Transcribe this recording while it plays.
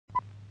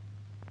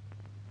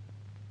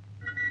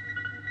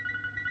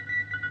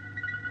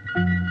In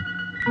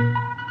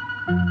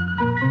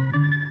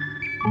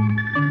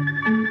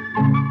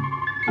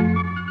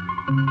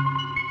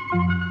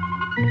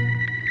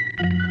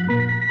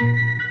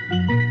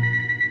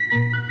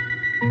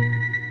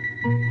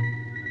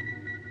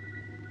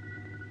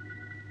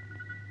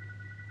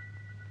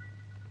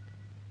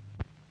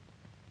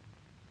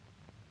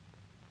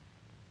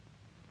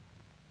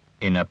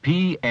a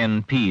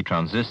PNP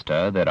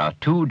transistor, there are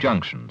two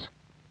junctions.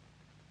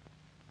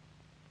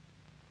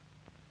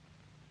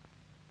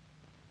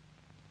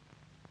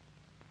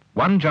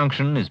 One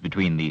junction is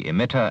between the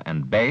emitter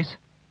and base,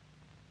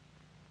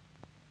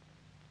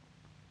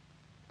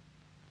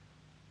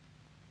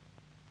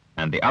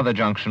 and the other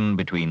junction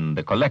between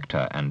the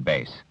collector and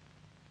base.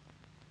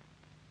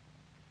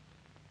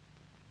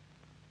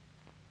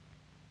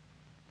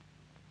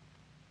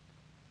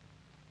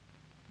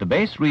 The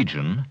base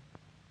region,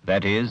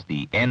 that is,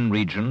 the N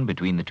region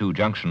between the two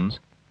junctions,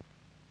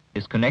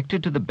 is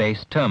connected to the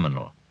base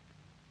terminal.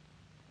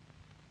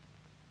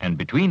 And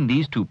between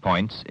these 2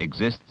 points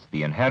exists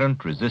the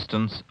inherent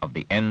resistance of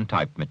the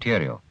N-type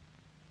material.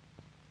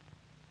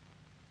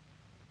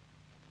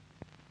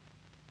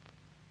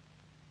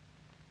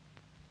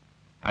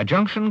 A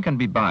junction can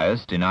be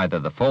biased in either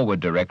the forward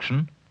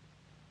direction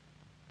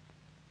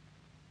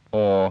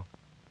or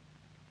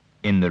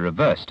in the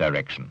reverse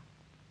direction.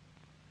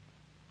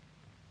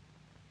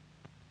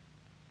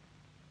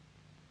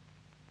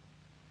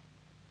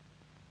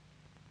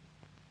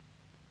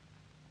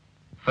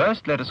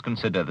 First, let us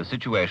consider the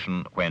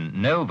situation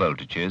when no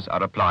voltages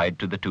are applied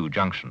to the two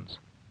junctions.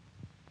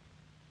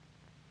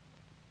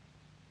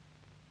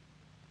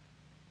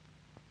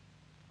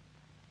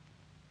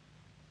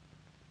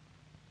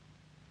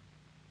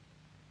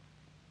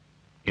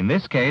 In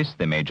this case,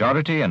 the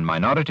majority and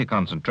minority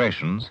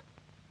concentrations,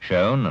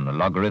 shown on a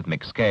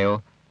logarithmic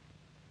scale,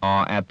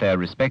 are at their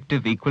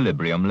respective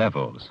equilibrium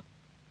levels.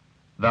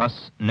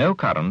 Thus, no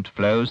current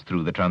flows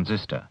through the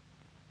transistor.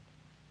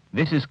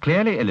 This is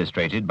clearly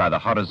illustrated by the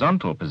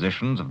horizontal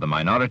positions of the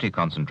minority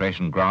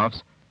concentration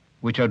graphs,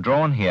 which are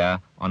drawn here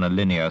on a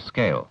linear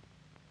scale.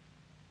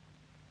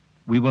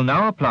 We will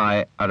now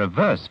apply a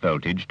reverse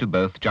voltage to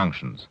both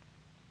junctions.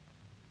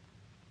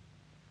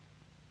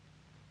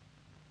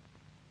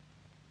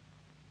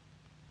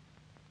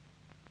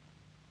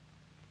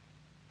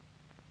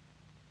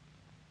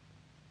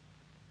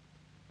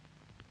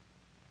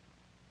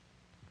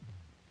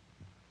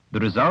 The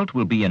result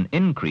will be an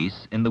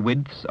increase in the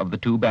widths of the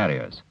two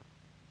barriers,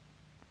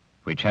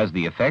 which has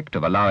the effect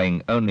of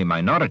allowing only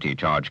minority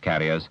charge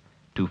carriers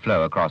to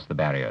flow across the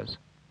barriers.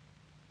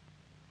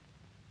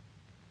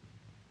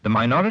 The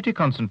minority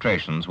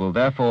concentrations will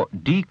therefore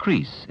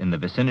decrease in the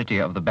vicinity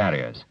of the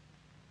barriers,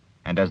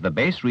 and as the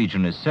base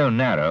region is so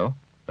narrow,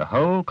 the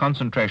whole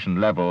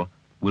concentration level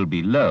will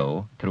be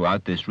low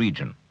throughout this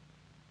region.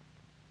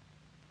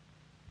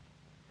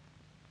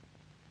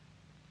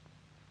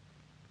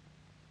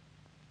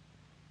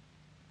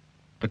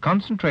 The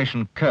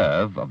concentration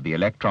curve of the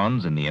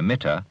electrons in the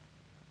emitter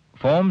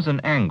forms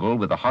an angle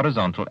with a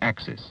horizontal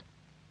axis.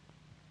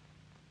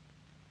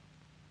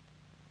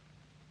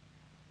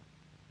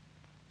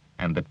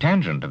 And the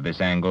tangent of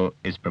this angle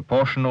is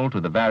proportional to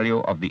the value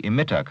of the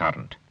emitter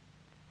current.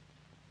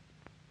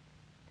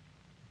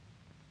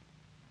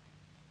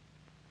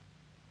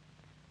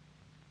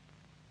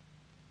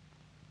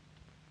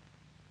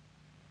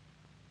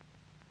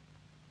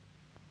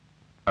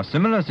 A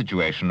similar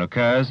situation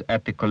occurs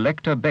at the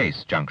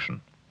collector-base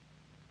junction,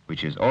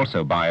 which is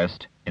also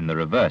biased in the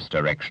reverse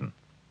direction.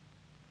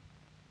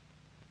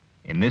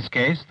 In this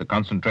case, the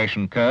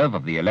concentration curve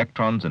of the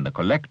electrons in the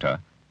collector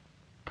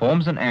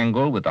forms an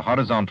angle with the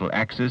horizontal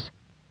axis,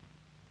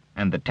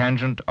 and the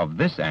tangent of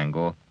this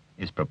angle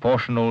is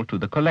proportional to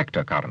the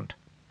collector current.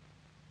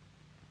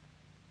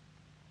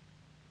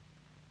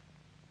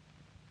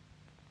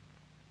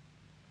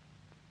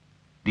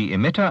 The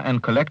emitter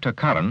and collector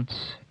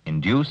currents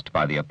induced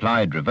by the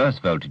applied reverse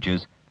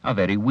voltages are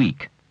very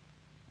weak.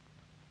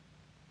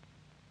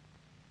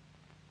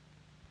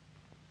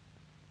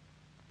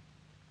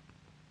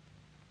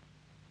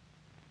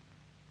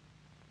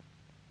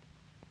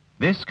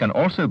 This can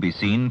also be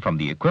seen from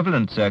the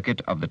equivalent circuit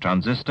of the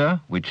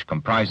transistor, which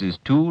comprises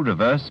two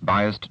reverse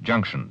biased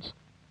junctions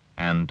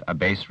and a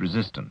base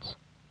resistance.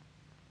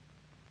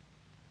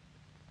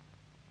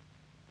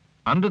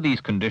 Under these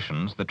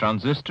conditions, the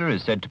transistor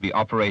is said to be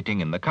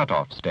operating in the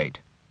cutoff state.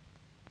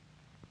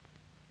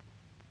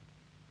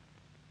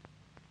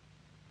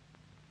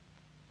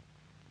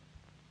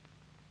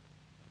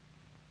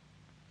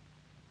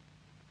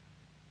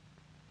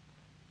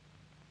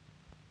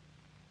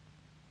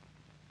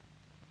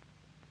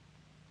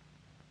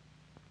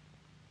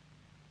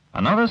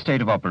 Another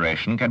state of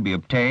operation can be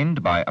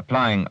obtained by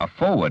applying a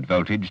forward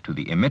voltage to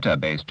the emitter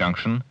base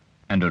junction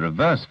and a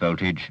reverse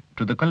voltage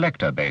to the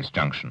collector base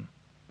junction.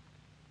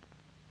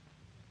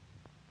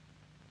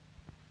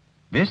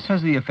 This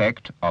has the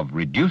effect of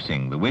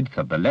reducing the width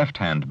of the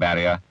left-hand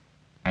barrier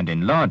and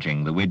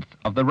enlarging the width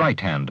of the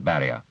right-hand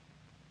barrier.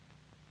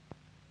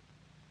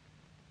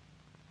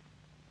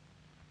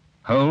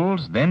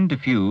 Holes then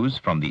diffuse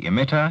from the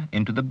emitter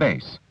into the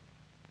base,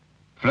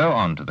 flow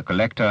on to the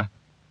collector,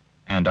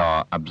 and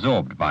are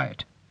absorbed by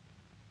it.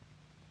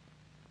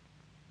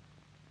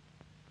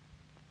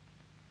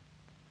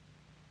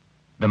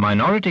 The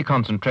minority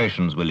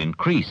concentrations will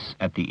increase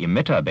at the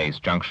emitter base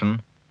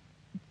junction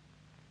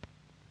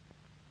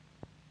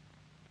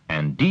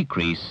and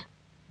decrease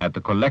at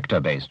the collector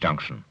base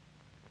junction.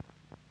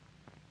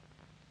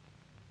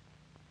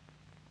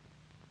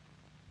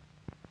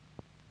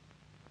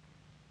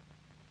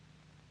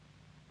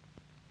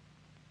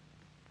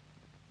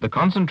 The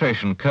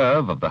concentration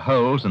curve of the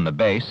holes in the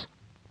base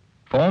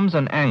forms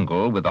an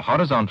angle with a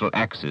horizontal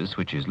axis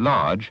which is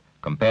large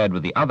compared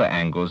with the other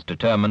angles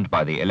determined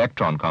by the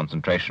electron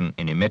concentration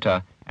in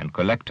emitter and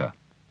collector.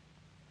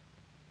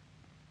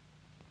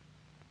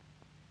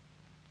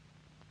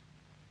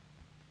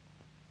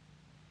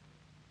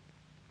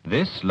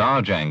 This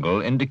large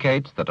angle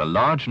indicates that a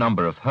large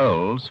number of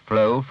holes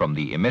flow from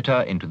the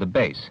emitter into the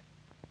base,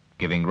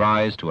 giving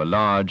rise to a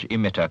large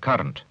emitter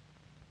current.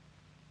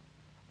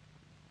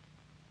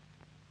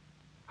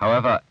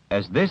 However,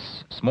 as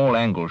this small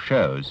angle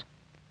shows,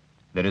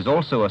 there is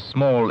also a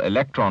small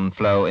electron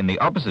flow in the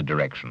opposite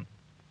direction,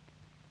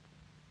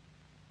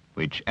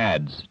 which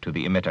adds to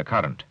the emitter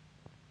current.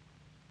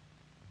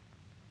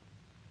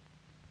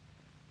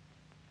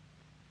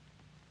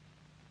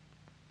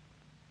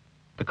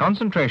 The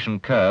concentration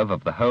curve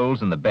of the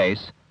holes in the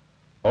base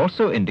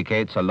also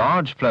indicates a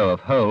large flow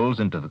of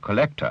holes into the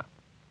collector.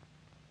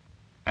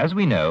 As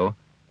we know,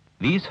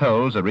 these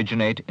holes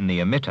originate in the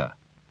emitter,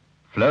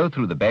 flow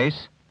through the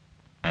base,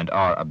 and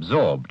are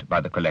absorbed by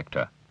the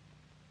collector,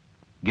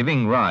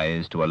 giving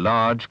rise to a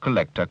large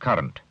collector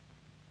current.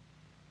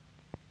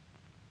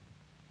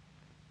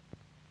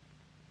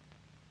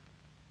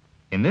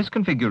 In this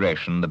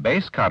configuration, the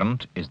base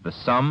current is the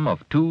sum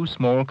of two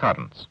small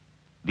currents.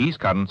 These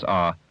currents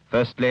are,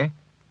 firstly,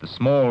 the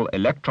small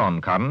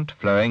electron current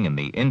flowing in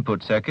the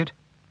input circuit,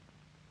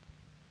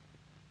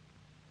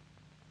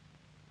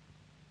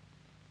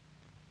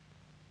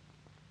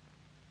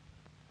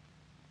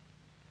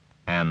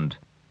 and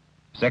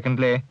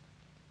secondly,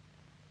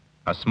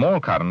 a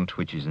small current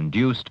which is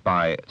induced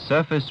by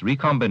surface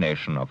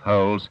recombination of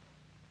holes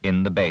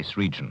in the base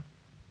region.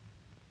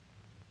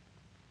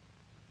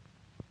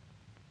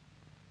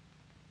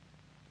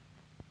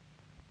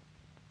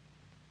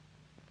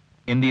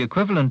 In the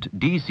equivalent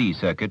DC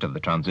circuit of the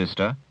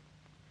transistor,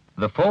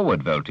 the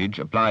forward voltage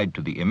applied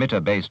to the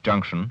emitter base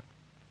junction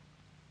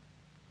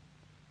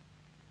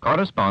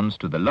corresponds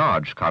to the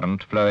large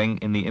current flowing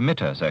in the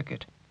emitter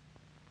circuit.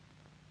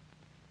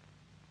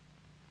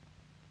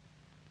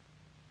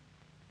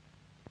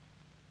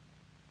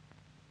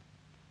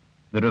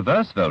 The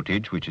reverse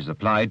voltage, which is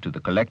applied to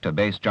the collector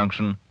base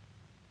junction,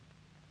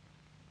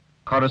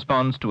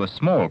 corresponds to a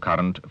small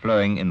current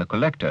flowing in the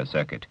collector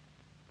circuit.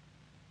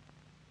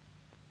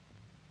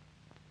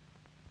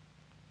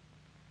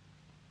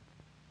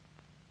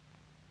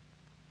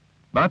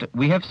 But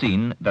we have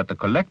seen that the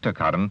collector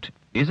current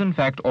is in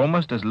fact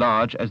almost as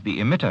large as the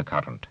emitter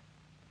current.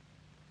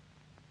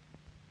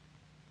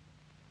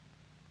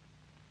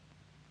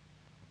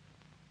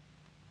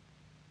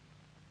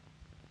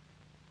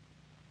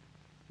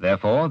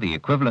 Therefore, the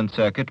equivalent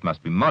circuit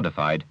must be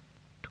modified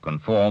to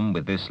conform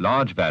with this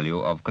large value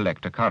of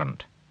collector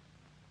current.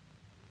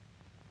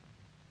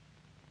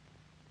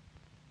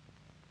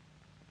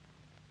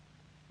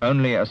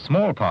 Only a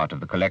small part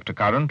of the collector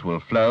current will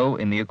flow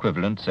in the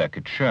equivalent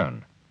circuit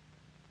shown.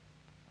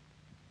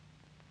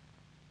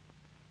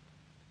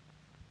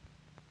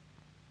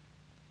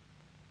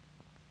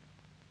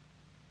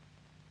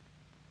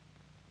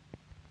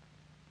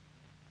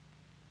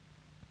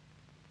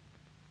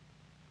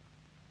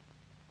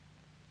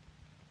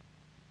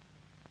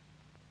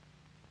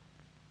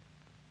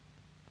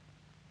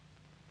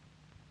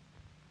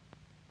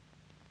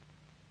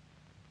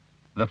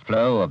 The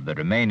flow of the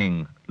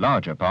remaining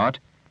larger part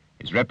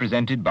is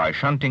represented by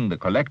shunting the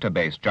collector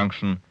base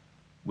junction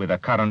with a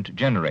current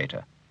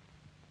generator.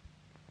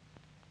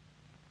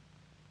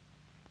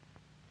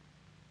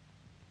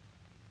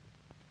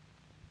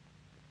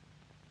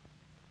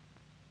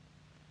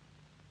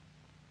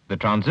 The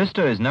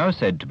transistor is now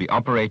said to be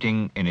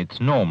operating in its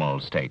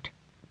normal state.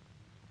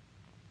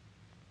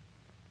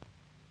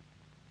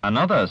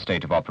 Another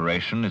state of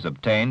operation is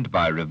obtained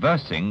by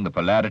reversing the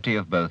polarity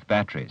of both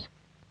batteries.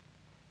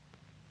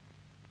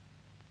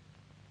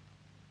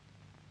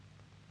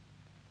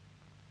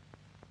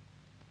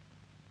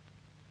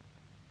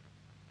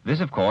 This,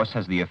 of course,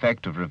 has the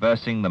effect of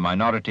reversing the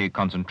minority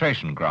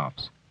concentration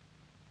graphs.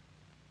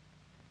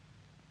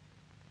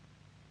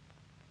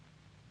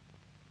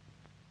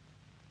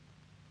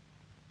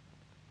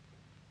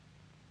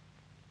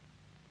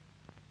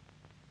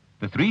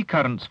 The three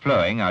currents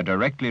flowing are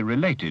directly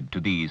related to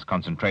these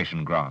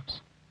concentration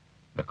graphs.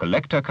 The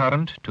collector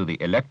current to the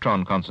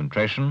electron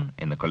concentration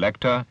in the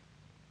collector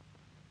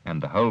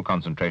and the hole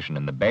concentration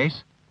in the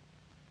base,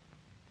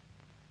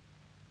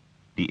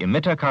 the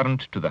emitter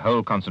current to the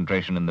hole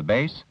concentration in the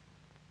base,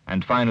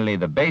 and finally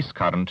the base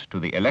current to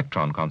the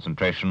electron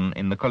concentration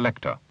in the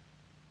collector.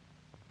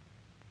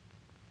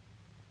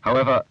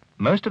 However,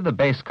 most of the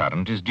base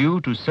current is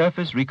due to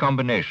surface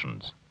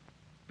recombinations,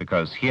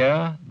 because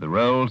here the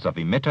roles of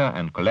emitter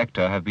and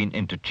collector have been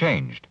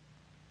interchanged.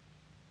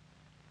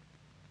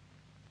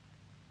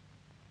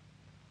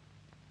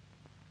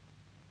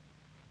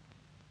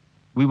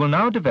 We will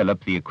now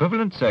develop the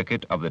equivalent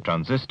circuit of the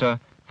transistor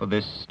for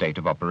this state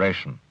of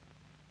operation.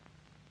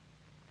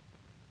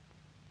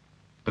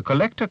 The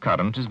collector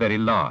current is very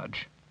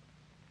large.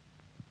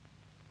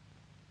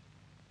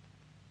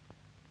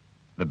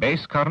 The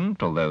base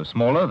current, although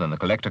smaller than the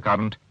collector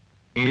current,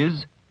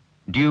 is,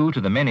 due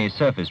to the many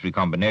surface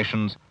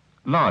recombinations,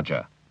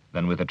 larger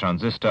than with a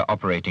transistor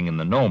operating in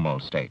the normal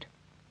state.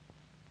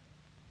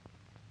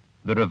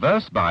 The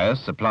reverse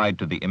bias applied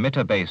to the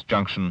emitter-base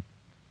junction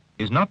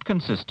is not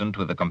consistent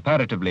with a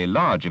comparatively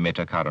large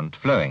emitter current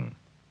flowing.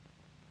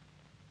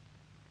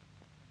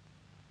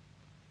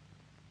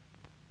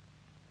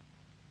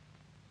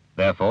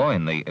 Therefore,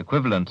 in the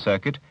equivalent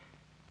circuit,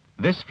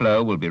 this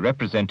flow will be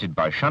represented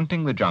by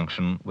shunting the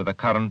junction with a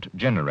current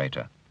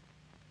generator.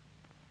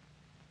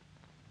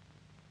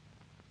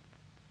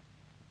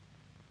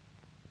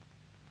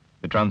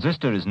 The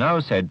transistor is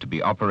now said to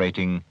be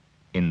operating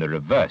in the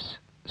reverse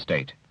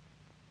state.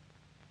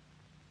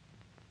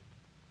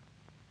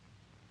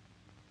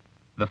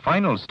 The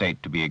final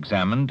state to be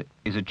examined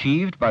is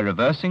achieved by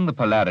reversing the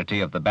polarity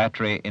of the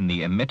battery in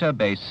the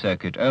emitter-base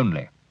circuit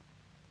only.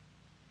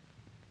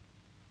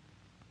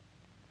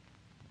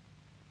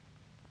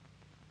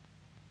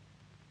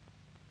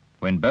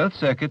 When both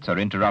circuits are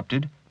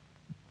interrupted,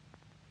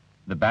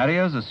 the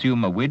barriers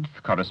assume a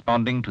width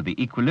corresponding to the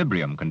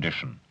equilibrium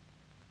condition,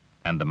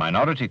 and the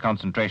minority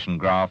concentration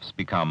graphs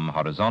become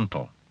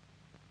horizontal.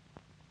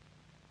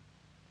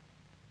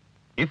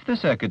 If the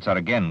circuits are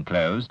again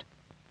closed,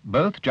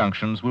 both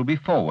junctions will be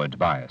forward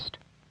biased.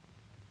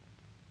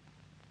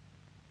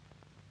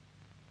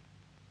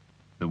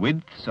 The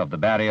widths of the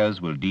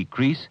barriers will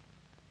decrease,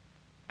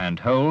 and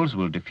holes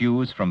will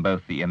diffuse from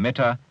both the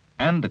emitter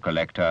and the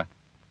collector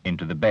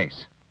into the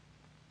base.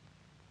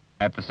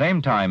 At the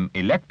same time,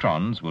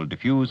 electrons will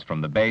diffuse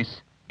from the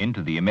base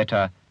into the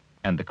emitter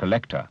and the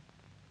collector.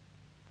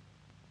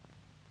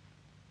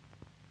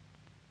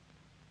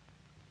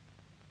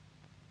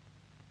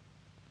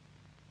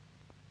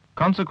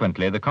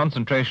 Consequently, the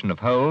concentration of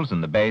holes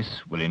in the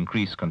base will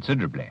increase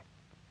considerably,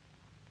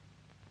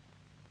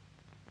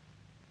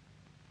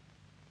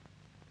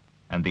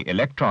 and the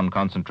electron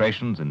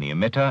concentrations in the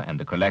emitter and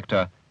the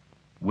collector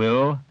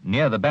will,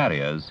 near the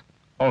barriers,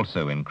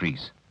 also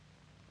increase.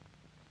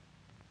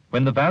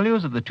 When the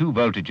values of the two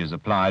voltages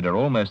applied are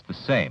almost the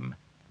same,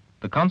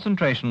 the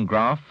concentration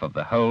graph of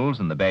the holes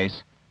in the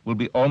base will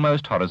be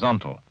almost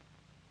horizontal.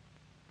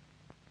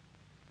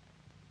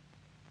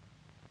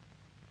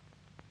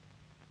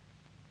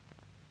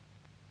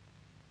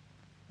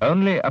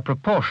 Only a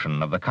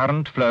proportion of the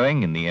current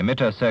flowing in the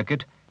emitter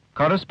circuit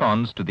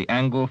corresponds to the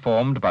angle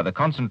formed by the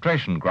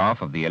concentration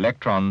graph of the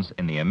electrons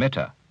in the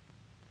emitter.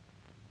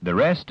 The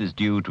rest is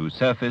due to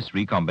surface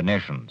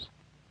recombinations.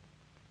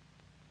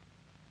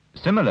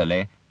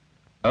 Similarly,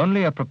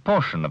 only a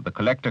proportion of the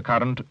collector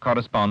current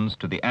corresponds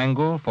to the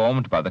angle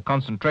formed by the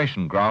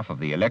concentration graph of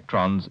the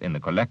electrons in the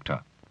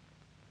collector.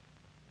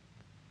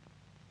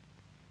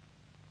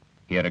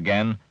 Here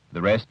again,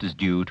 the rest is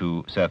due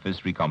to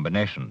surface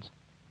recombinations.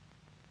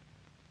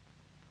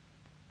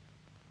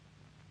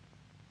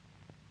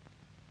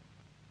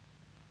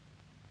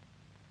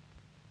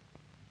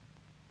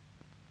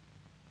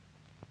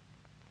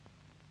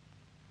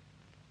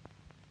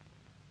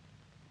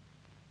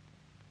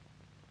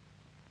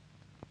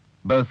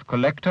 Both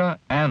collector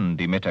and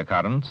emitter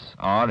currents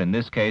are in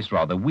this case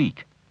rather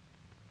weak.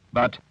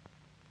 But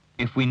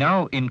if we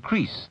now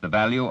increase the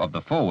value of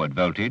the forward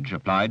voltage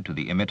applied to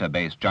the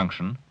emitter-base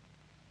junction,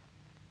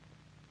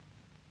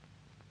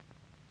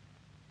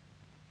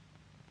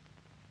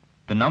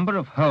 the number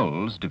of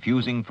holes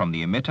diffusing from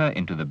the emitter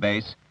into the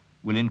base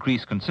will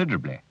increase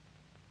considerably,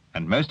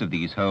 and most of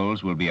these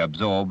holes will be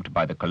absorbed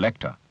by the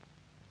collector.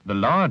 The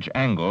large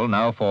angle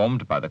now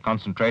formed by the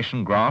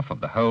concentration graph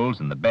of the holes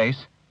in the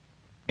base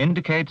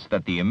indicates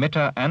that the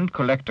emitter and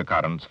collector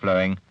currents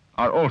flowing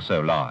are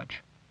also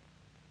large.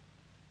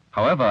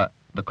 However,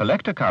 the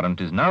collector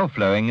current is now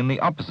flowing in the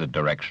opposite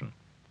direction.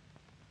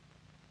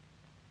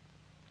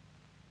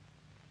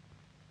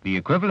 The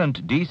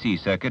equivalent DC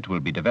circuit will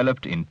be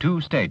developed in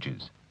two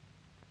stages.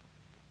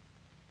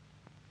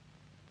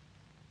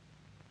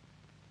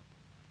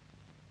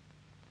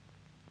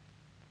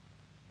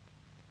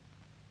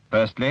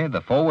 Firstly,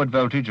 the forward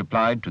voltage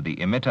applied to the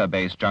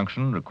emitter-base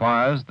junction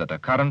requires that a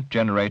current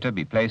generator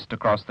be placed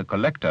across the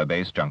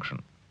collector-base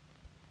junction.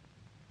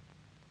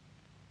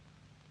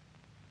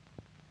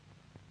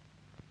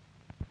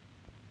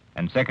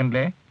 And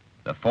secondly,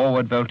 the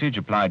forward voltage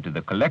applied to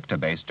the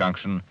collector-base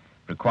junction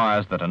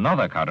requires that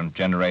another current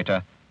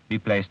generator be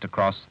placed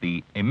across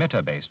the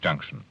emitter-base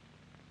junction.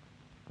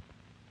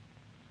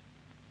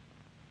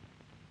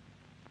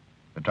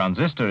 The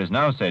transistor is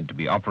now said to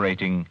be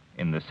operating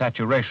in the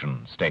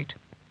saturation state.